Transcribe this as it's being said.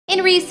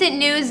In recent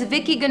news,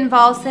 Vicki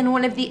Gunvalson,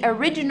 one of the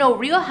original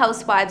Real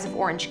Housewives of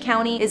Orange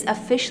County, is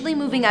officially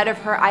moving out of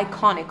her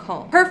iconic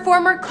home. Her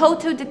former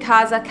Coto de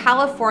Caza,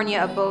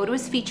 California abode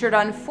was featured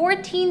on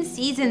 14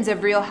 seasons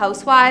of Real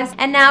Housewives,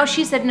 and now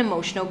she said an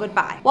emotional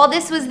goodbye. While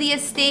this was the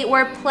estate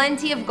where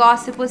plenty of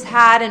gossip was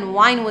had and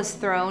wine was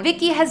thrown,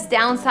 Vicki has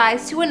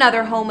downsized to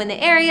another home in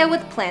the area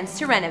with plans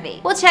to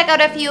renovate. We'll check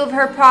out a few of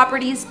her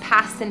properties,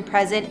 past and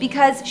present,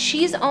 because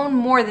she's owned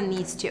more than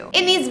these two.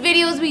 In these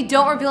videos, we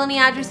don't reveal any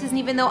addresses, and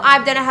even though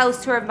I've done a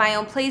house tour of my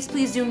own place,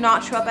 please do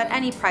not show up at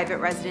any private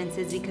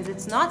residences because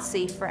it's not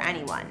safe for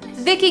anyone.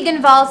 Vicki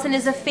Gunvalson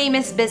is a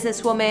famous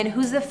businesswoman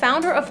who's the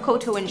founder of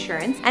Coto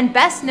Insurance and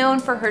best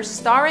known for her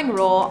starring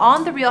role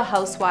on The Real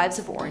Housewives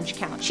of Orange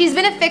County. She's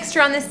been a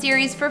fixture on the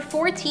series for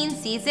 14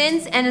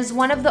 seasons and is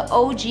one of the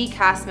OG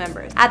cast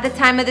members. At the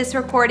time of this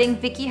recording,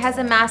 Vicki has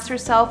amassed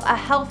herself a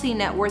healthy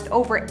net worth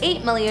over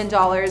 $8 million,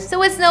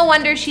 so it's no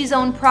wonder she's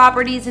owned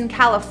properties in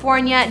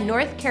California,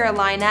 North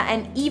Carolina,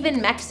 and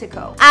even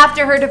Mexico.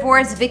 After her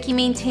divorce, Vicki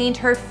maintained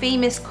her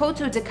famous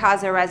Coto de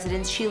Caza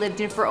residence she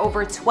lived in for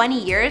over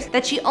 20 years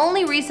that she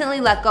only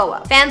recently let go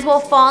of. Fans will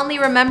fondly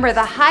remember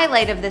the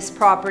highlight of this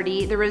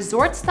property, the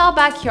resort-style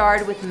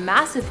backyard with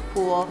massive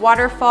pool,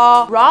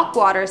 waterfall, rock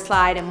water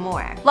slide, and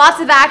more. Lots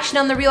of action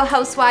on The Real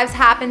Housewives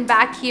happened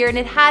back here, and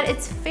it had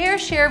its fair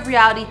share of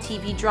reality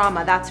TV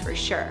drama, that's for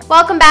sure.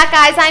 Welcome back,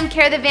 guys. I'm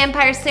Kara the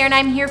Vampire Slayer, and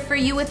I'm here for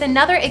you with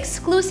another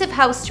exclusive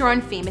house tour on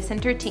Famous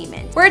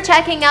Entertainment. We're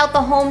checking out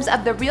the homes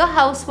of The Real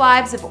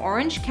Housewives of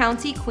Orange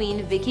County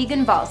queen Vicki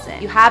Gunvalson.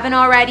 If you haven't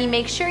already,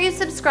 make sure you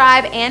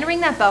subscribe and ring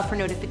that bell for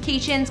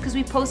notifications because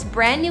we post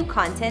brand new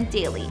content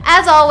daily.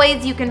 As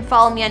always, you can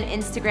follow me on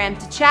Instagram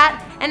to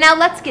chat, and now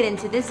let's get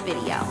into this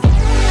video.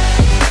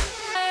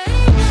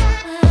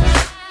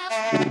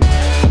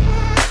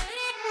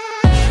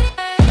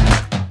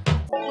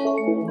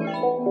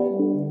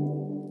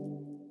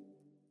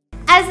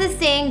 As the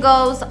saying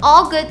goes,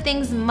 all good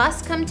things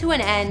must come to an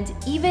end,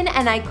 even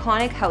an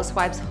iconic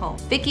housewife's home.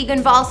 Vicki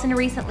Gunvalson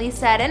recently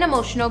said an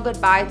emotional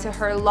goodbye to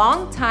her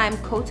longtime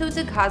Coto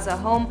de Caza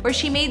home, where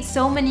she made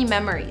so many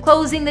memories.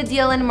 Closing the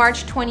deal in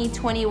March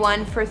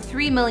 2021 for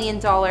 $3 million,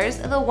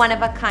 the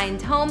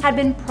one-of-a-kind home had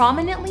been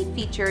prominently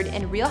featured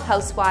in Real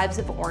Housewives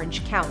of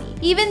Orange County.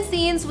 Even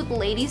scenes with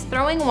ladies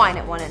throwing wine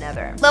at one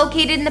another.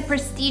 Located in the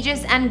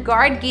prestigious and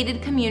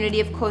guard-gated community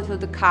of Coto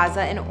de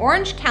Caza in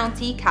Orange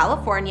County,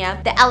 California,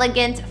 the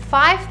elegant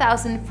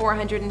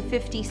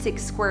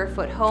 5,456 square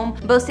foot home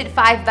boasted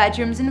 5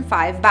 bedrooms and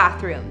 5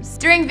 bathrooms.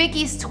 During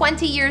Vicki's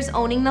 20 years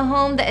owning the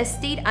home, the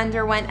estate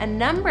underwent a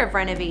number of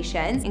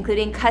renovations,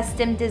 including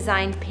custom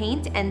designed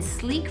paint and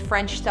sleek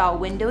French-style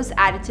windows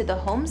added to the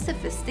home's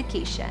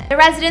sophistication. The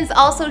residence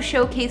also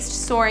showcased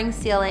soaring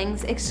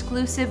ceilings,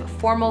 exclusive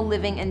formal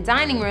living and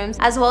dining rooms,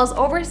 as well as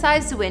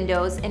oversized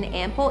windows and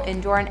ample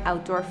indoor and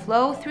outdoor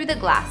flow through the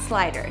glass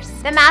sliders.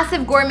 The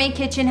massive gourmet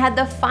kitchen had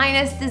the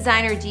finest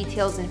designer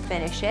details and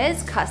finishes,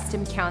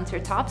 custom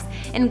countertops,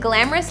 and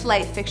glamorous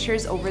light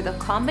fixtures over the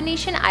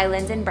combination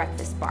island and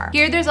breakfast bar.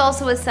 Here there's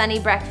also a sunny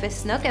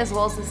breakfast nook as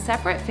well as a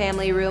separate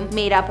family room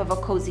made up of a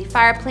cozy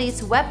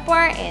fireplace, wet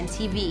bar, and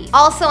TV.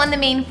 Also on the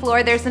main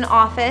floor there's an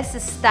office, a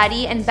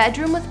study, and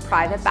bedroom with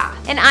private bath.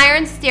 An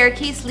iron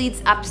staircase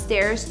leads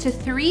upstairs to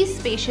 3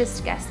 spacious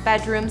guest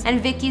bedrooms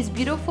and Vicki's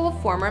beautiful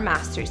former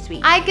master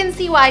suite. I can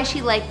see why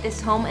she liked this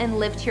home and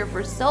lived here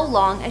for so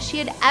long, as she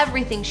had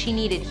everything she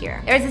needed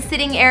here. There's a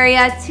sitting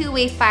area,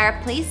 two-way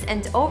fireplace,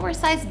 and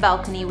oversized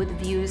balcony with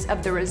views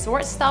of the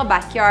resort-style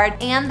backyard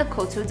and the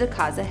Coto de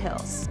Caza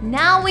hills.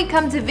 Now we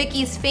come to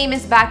Vicki's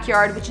famous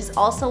backyard, which is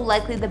also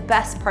likely the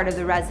best part of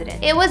the residence.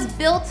 It was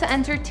built to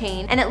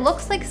entertain, and it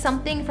looks like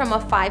something from a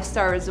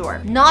 5-star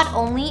resort. Not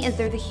only is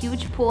there the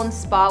huge pool and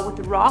spa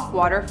with rock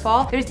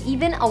waterfall, there's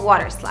even a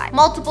water slide.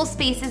 Multiple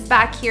spaces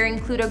back here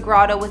include a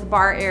grotto with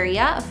bar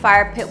area, a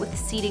fire pit with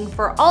seating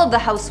for all of the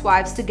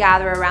housewives to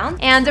gather around,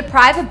 and a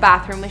private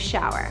bathroom with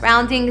shower.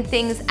 Rounding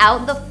things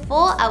out, the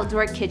full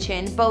outdoor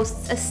kitchen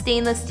boasts a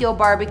stainless steel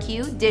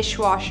barbecue,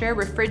 dishwasher,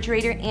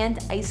 refrigerator, and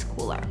ice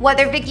cooler.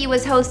 Whether Vicki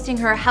was hosting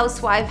her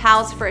housewife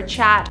house for a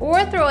chat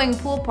or throwing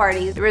pool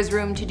parties, there is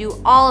room to do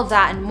all of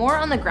that and more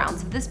on the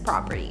grounds of this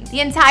property. The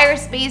entire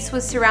space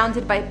was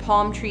surrounded by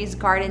palm trees,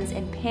 gardens,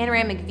 and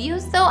panoramic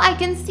views, so I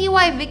can see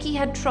why Vicki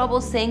had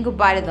trouble saying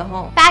goodbye to the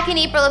home. Back in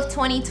April of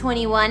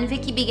 2021,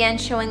 Vicki began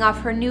showing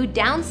off her new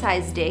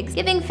downsized digs,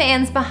 giving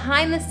fans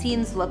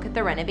behind-the-scenes look at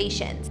the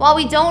renovations. While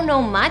we don't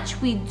know much,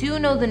 we do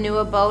know the new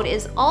abode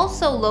is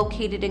also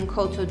located in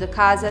Coto de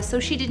Caza, so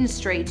she didn't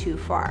stray too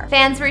far.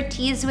 Fans were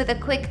teased with a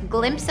quick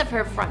glimpse of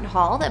her front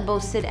hall that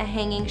boasted a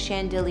hanging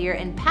chandelier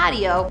and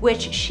patio,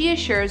 which she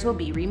assures will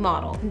be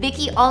remodeled.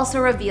 Vicki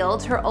also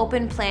revealed her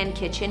open-plan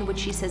kitchen, which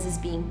she says is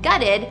being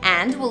gutted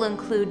and will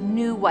include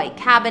new white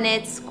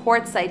cabinets,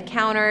 quartzite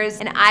counters,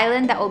 an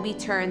island that will be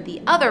turned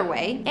the other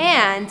way,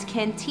 and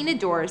cantina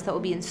doors that will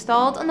be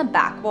installed on the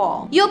back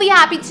wall. You'll be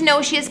happy to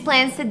know she has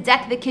plans to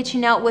deck the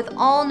kitchen out with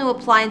all new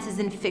appliances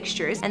and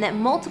fixtures, and that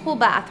multiple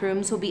bathrooms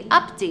bathrooms will be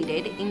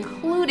updated,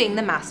 including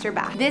the master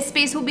bath. This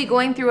space will be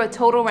going through a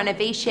total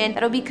renovation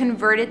that'll be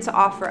converted to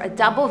offer a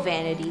double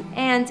vanity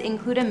and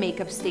include a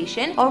makeup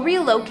station while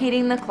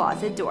relocating the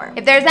closet door.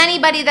 If there's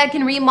anybody that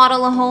can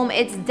remodel a home,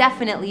 it's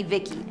definitely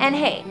Vicki. And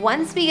hey,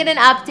 once we get an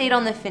update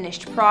on the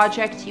finished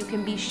project, you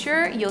can be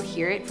sure you'll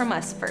hear it from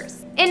us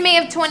first. In May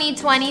of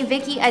 2020,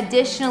 Vicki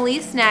additionally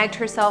snagged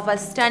herself a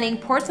stunning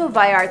Puerto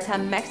Vallarta,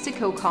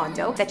 Mexico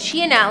condo that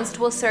she announced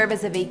will serve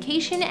as a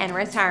vacation and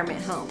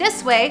retirement home.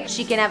 This way,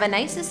 she can have a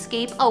nice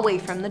escape away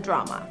from the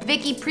drama.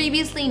 Vicki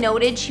previously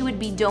noted she would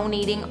be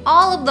donating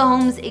all of the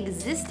home's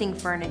existing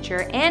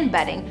furniture and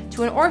bedding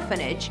to an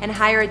orphanage and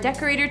hire a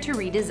decorator to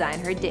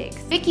redesign her digs.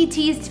 Vicki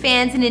teased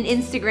fans in an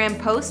Instagram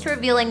post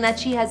revealing that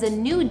she has a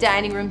new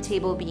dining room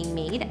table being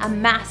made, a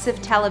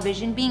massive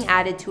television being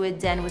added to a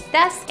den with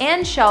desks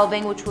and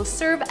shelving, which will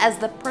serve as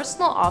the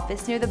personal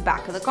office near the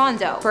back of the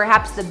condo.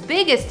 Perhaps the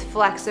biggest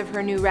flex of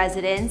her new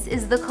residence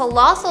is the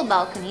colossal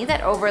balcony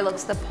that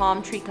overlooks the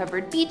palm tree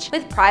covered beach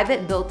with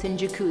private built-in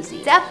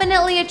jacuzzi.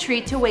 Definitely a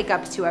treat to wake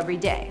up to every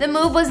day. The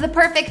move was the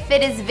perfect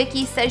fit, as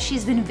Vicki says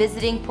she's been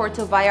visiting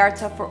Puerto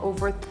Vallarta for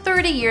over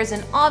 30 years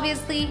and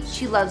obviously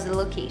she loves the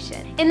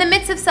location. In the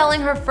midst of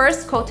selling her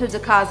first Coto de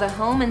Caza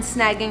home and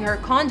snagging her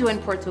condo in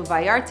Puerto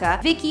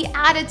Vallarta, Vicki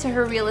added to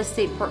her real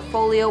estate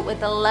portfolio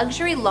with a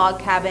luxury log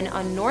cabin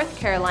on North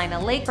Carolina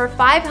Lake for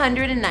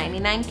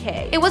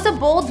 $599K. It was a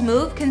bold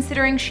move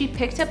considering she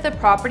picked up the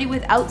property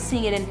without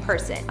seeing it in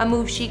person, a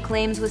move she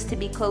claims was to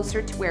be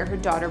closer to where her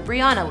daughter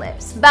Brianna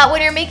lives. But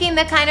when you're making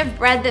the kind of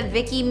bread that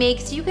Vicki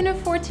makes, you can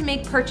afford to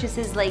make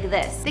purchases like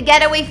this. The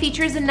getaway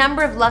features a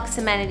number of luxe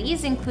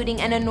amenities,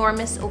 including an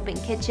enormous open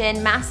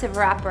kitchen, massive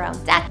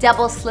wraparound deck,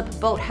 double slip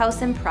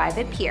boathouse, and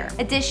private pier.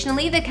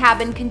 Additionally, the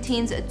cabin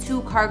contains a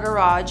 2-car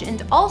garage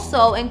and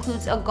also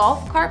includes a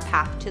golf cart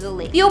path to the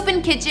lake. The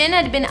open kitchen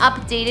had been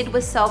updated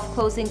with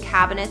self-closing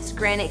cabinets,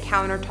 granite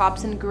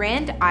countertops, and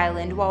grand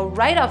island, while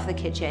right off the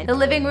kitchen, the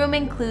living room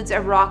includes a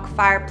rock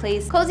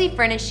fireplace, cozy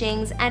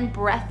furnishings, and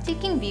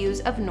breathtaking views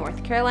of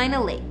North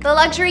Carolina Lake. The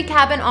luxury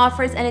cabin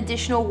offers an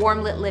additional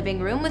warm-lit living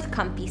room with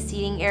comfy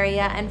seating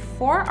area and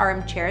 4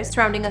 armchairs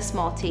surrounding a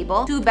small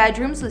table, 2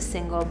 bedrooms with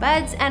single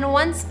beds, and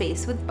 1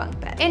 space with bunk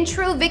bed. In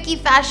true Vicki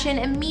fashion,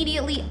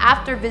 immediately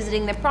after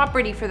visiting the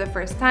property for the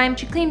first time,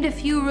 she claimed a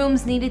few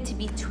rooms needed to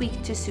be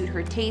tweaked to suit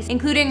her taste,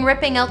 including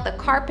ripping out the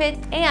carpet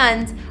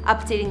and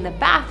updating the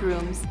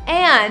bathrooms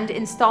and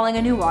installing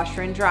a new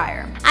washer and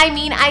dryer. I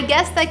mean, I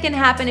guess that can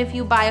happen if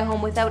you buy a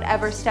home without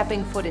ever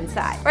stepping foot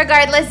inside.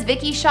 Regardless,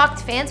 Vicki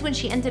shocked fans when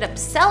she ended up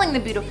selling the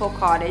beautiful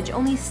cottage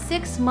only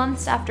 6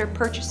 months after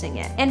purchasing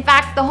it. In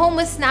fact, the home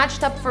was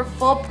snatched up for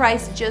full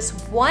price just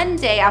 1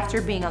 day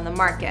after being on the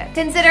market.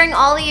 Considering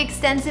all the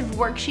extensive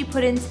work she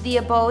put into the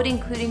abode,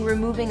 including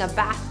removing a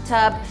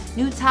bathtub,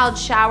 new tiled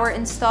shower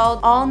installed,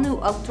 all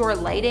new outdoor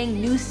lighting,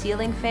 new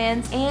ceiling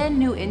fans, and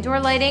new indoor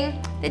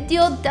lighting, the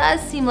deal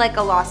does seem like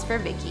a loss for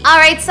Vicki.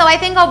 Alright, so I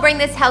think I'll bring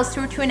this house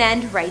tour to an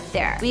end right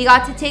there. We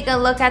got to take a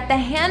look at the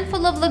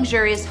handful of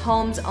luxurious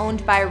homes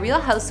owned by Real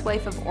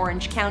Housewife of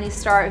Orange County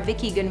star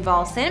Vicki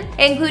Gunvalson,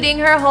 including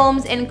her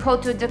homes in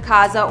Coto de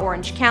Caza,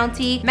 Orange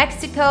County,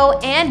 Mexico,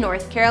 and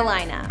North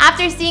Carolina.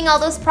 After seeing all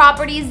those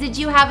properties, did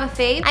you have a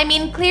fave? I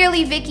mean,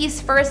 clearly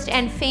Vicki's first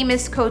and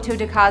famous Coto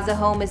de Caza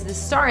home is the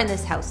star in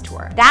this house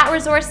tour. That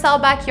resort-style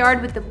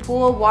backyard with the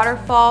pool,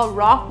 waterfall,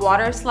 rock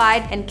water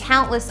slide, and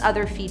countless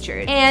other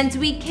features. And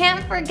we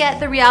can't forget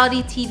the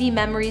reality TV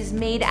memories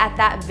made at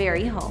that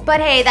very home. But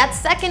hey, that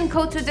second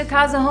Coto de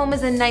Caza home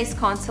is a nice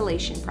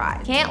consolation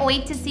prize. Can't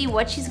wait to see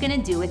what she's gonna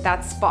do with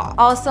that spa.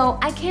 Also,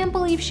 I can't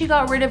believe she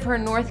got rid of her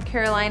North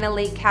Carolina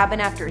lake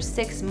cabin after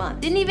 6 months.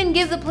 Didn't even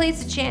give the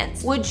place a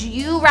chance. Would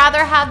you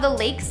rather have the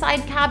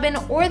lakeside cabin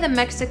or the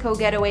Mexico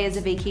getaway as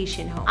a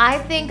vacation home? I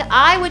think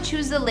I would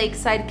choose the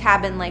lakeside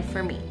cabin life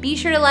for me. Be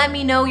sure to let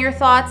me know your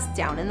thoughts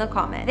down in the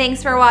comments.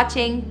 Thanks for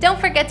watching. Don't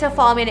forget to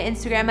follow me on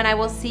Instagram and I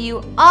will see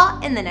you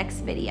all in the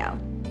next video.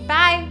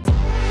 Bye!